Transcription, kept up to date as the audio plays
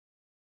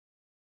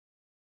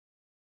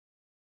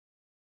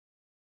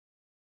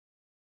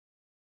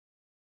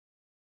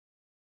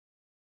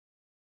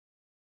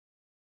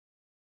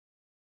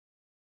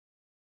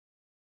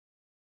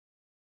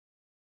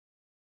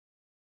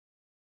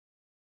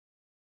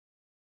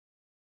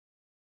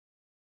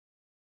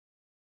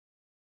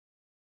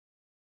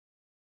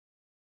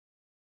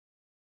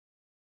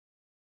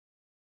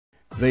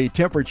The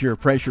temperature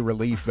pressure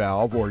relief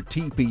valve, or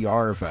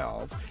TPR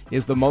valve,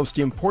 is the most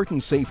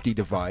important safety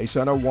device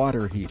on a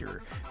water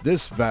heater.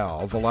 This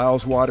valve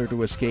allows water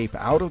to escape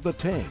out of the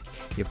tank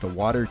if the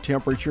water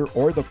temperature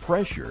or the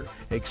pressure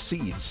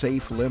exceeds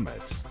safe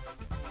limits.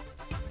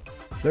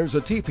 There's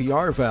a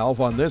TPR valve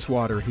on this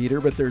water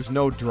heater, but there's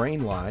no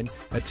drain line.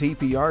 A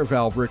TPR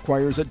valve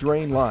requires a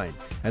drain line,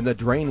 and the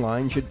drain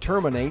line should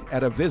terminate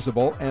at a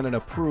visible and an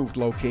approved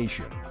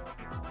location.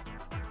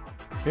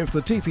 If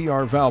the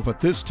TPR valve at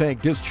this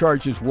tank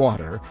discharges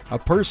water, a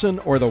person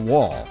or the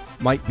wall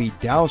might be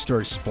doused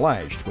or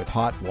splashed with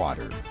hot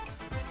water.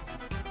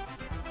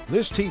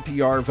 This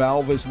TPR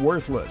valve is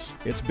worthless.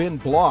 It's been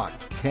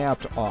blocked,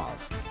 capped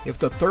off. If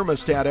the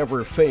thermostat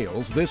ever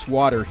fails, this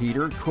water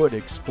heater could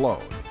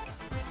explode.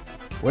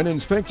 When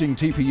inspecting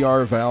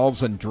TPR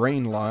valves and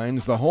drain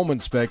lines, the home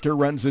inspector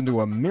runs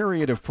into a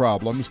myriad of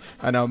problems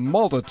and a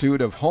multitude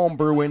of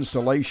homebrew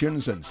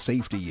installations and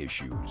safety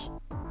issues.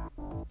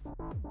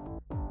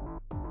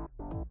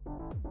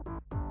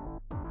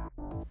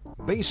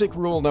 Basic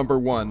rule number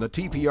 1, the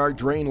TPR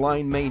drain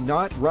line may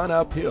not run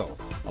uphill.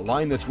 A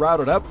line that's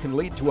routed up can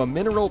lead to a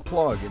mineral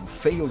plug and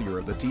failure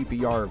of the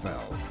TPR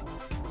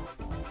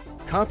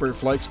valve. Copper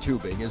flex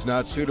tubing is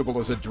not suitable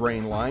as a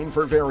drain line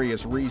for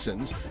various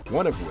reasons,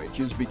 one of which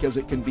is because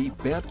it can be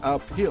bent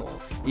uphill,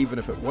 even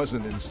if it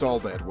wasn't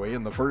installed that way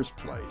in the first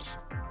place.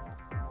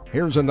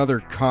 Here's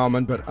another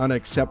common but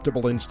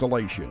unacceptable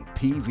installation: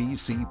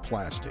 PVC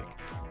plastic.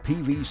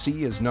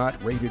 PVC is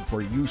not rated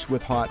for use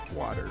with hot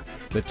water.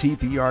 The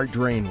TPR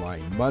drain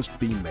line must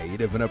be made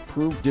of an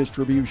approved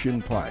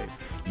distribution pipe,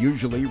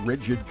 usually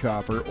rigid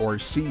copper or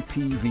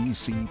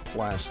CPVC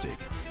plastic,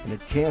 and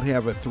it can't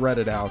have a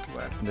threaded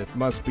outlet, and it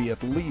must be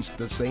at least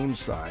the same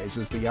size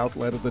as the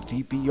outlet of the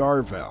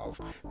TPR valve.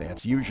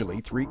 That's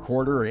usually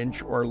 3/4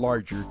 inch or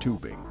larger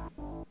tubing.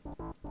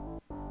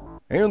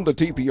 And the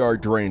TPR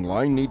drain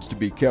line needs to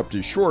be kept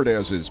as short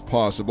as is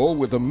possible,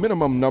 with a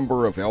minimum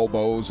number of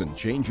elbows and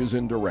changes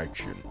in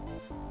direction.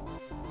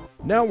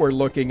 Now we're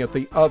looking at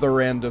the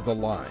other end of the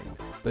line.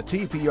 The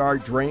TPR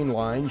drain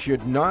line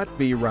should not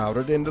be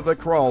routed into the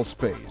crawl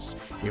space.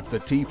 If the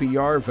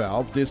TPR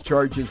valve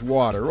discharges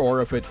water,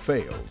 or if it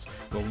fails,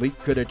 the leak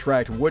could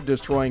attract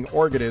wood-destroying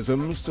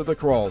organisms to the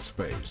crawl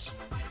space.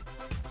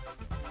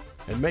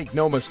 And make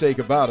no mistake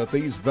about it,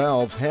 these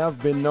valves have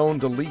been known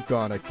to leak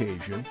on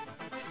occasion.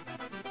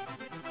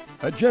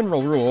 A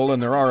general rule,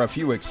 and there are a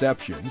few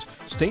exceptions,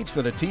 states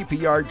that a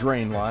TPR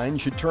drain line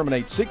should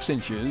terminate 6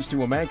 inches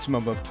to a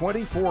maximum of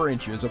 24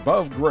 inches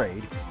above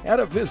grade at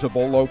a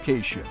visible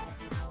location.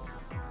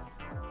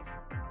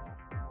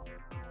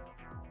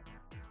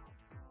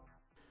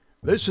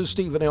 This is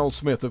Stephen L.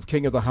 Smith of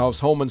King of the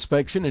House Home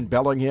Inspection in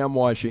Bellingham,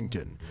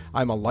 Washington.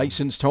 I'm a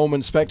licensed home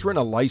inspector and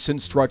a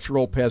licensed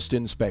structural pest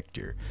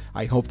inspector.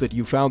 I hope that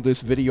you found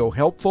this video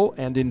helpful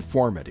and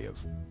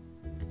informative.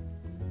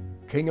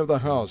 King of the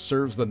House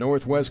serves the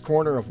northwest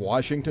corner of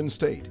Washington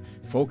State,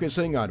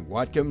 focusing on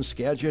Whatcom,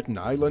 Skagit, and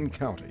Island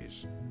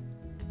counties.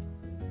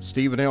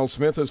 Stephen L.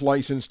 Smith is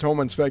licensed home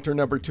inspector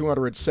number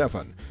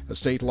 207, a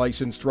state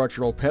licensed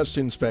structural pest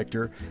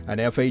inspector, an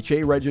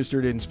FHA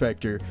registered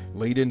inspector,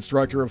 lead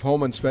instructor of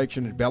home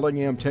inspection at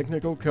Bellingham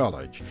Technical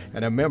College,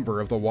 and a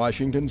member of the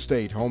Washington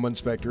State Home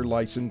Inspector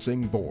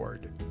Licensing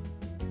Board.